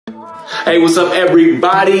Hey, what's up,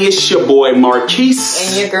 everybody? It's your boy Marquise.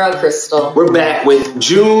 And your girl Crystal. We're back with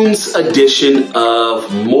June's edition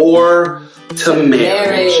of More to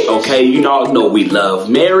Marriage. Okay, you all know we love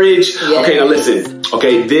marriage. Yes. Okay, now listen.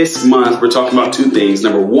 Okay, this month we're talking about two things.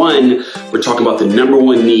 Number one, we're talking about the number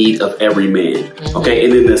one need of every man. Okay,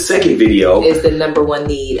 and then the second video is the number one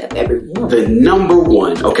need of every woman. The number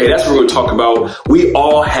one. Okay, that's what we're going to talk about. We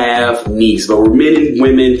all have needs, but we're men and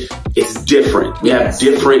women. It's different. We have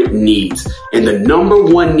different needs. And the number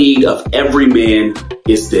one need of every man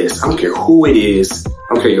is this. I don't care who it is.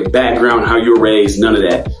 I don't care your background, how you're raised, none of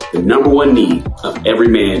that. The number one need of every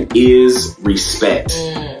man is respect.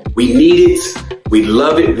 We need it. We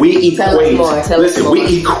love it. We equate.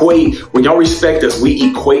 We equate. When y'all respect us, we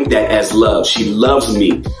equate that as love. She loves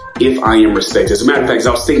me if I am respected. As a matter of fact, as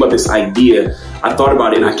I was thinking about this idea, I thought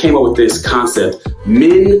about it and I came up with this concept.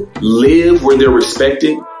 Men live where they're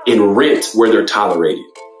respected and rent where they're tolerated.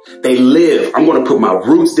 They live. I'm going to put my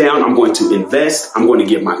roots down. I'm going to invest. I'm going to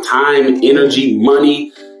give my time, energy,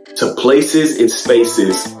 money to places and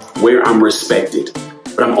spaces where I'm respected.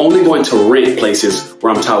 But I'm only going to rent places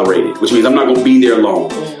where I'm tolerated, which means I'm not going to be there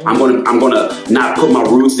long. I'm going to not put my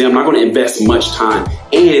roots down. I'm not going to invest much time.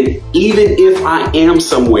 And even if I am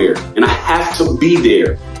somewhere and I have to be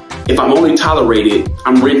there, if I'm only tolerated,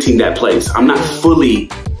 I'm renting that place. I'm not fully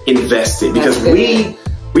invested because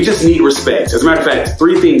we just need respect. As a matter of fact,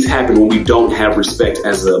 three things happen when we don't have respect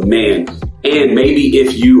as a man. And maybe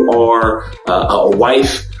if you are a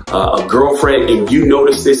wife, a girlfriend, and you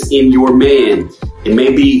notice this in your man, it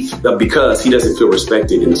may be because he doesn't feel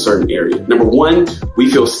respected in a certain area. Number one,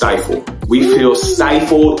 we feel stifled. We feel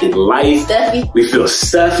stifled in life. Stuffy. We feel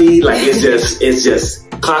stuffy. Like it's just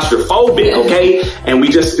claustrophobic, okay? And we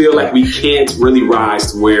just feel like we can't really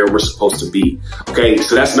rise to where we're supposed to be. Okay,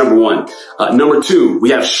 so that's number one. Number two,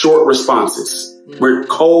 we have short responses. We're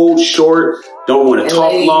cold, short, don't want to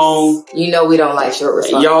talk long. You know we don't like short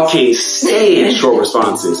responses. Y'all can't stand short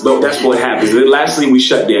responses, but that's what happens. And then lastly, we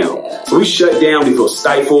shut down. So we shut down, we feel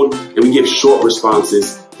stifled, and we give short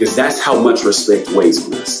responses because that's how much respect weighs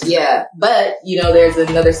on us. Yeah, but you know there's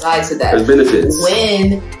another side to that. There's benefits.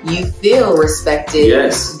 When you feel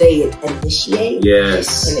respected, they initiate.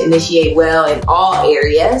 Yes. And initiate well in all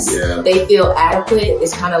areas. Yeah. They feel adequate.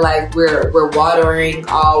 It's kind of like we're watering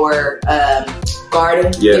our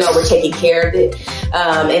garden. Yes. You know, we're taking care of it.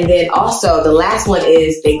 And then also the last one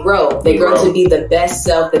is they grow. They grow to be the best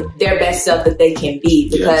self, their best self that they can be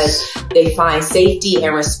because they find safety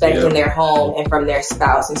and respect in their home and from their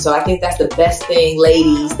spouse. And so I think that's the best thing,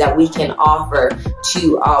 ladies, that we can offer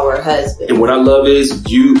to our husband. And what I love is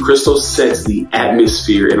Crystal, sets the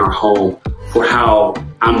atmosphere in our home for how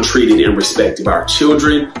I'm treated and respected by our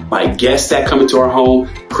children, by guests that come into our home.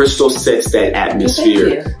 Crystal sets that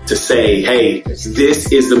atmosphere to say, hey,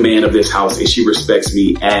 this is the man of this house and she respects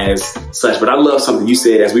me as such. But I love something you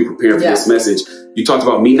said as we prepare for this message. You talked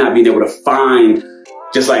about me not being able to find,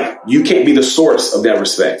 just like you can't be the source of that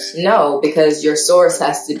respect. No, because your source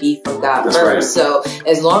has to be from God first. Right. So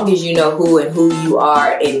as long as you know who and who you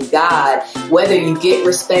are in God, whether you get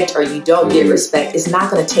respect or you don't get respect, it's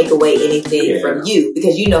not going to take away anything from you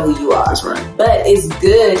because you know who you are. That's right. But it's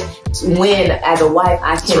good when, as a wife,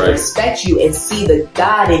 I can respect you and see the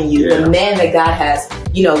God in you, the man that God has,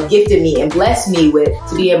 you know, gifted me and blessed me with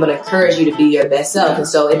to be able to encourage you to be your best self. And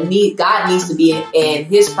so God needs to be in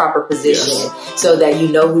his proper position so that you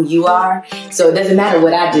know who you are. So it doesn't matter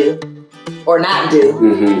what I do or not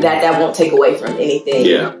do, that won't take away from anything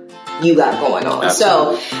you got going on.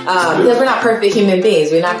 Absolutely. So because we're not perfect human beings,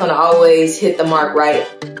 we're not going to always hit the mark right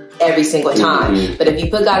every single time. But if you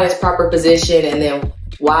put God in his proper position and then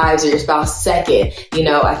wives or your spouse second, you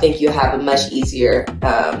know, I think you'll have a much easier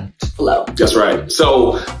flow. That's right.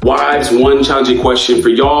 So wives, one challenging question for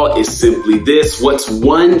y'all is simply this. What's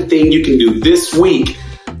one thing you can do this week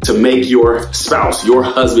to make your spouse, your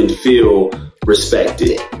husband, feel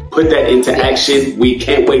respected? Put that into action. We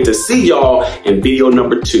can't wait to see y'all in video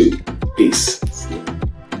number 2. Peace.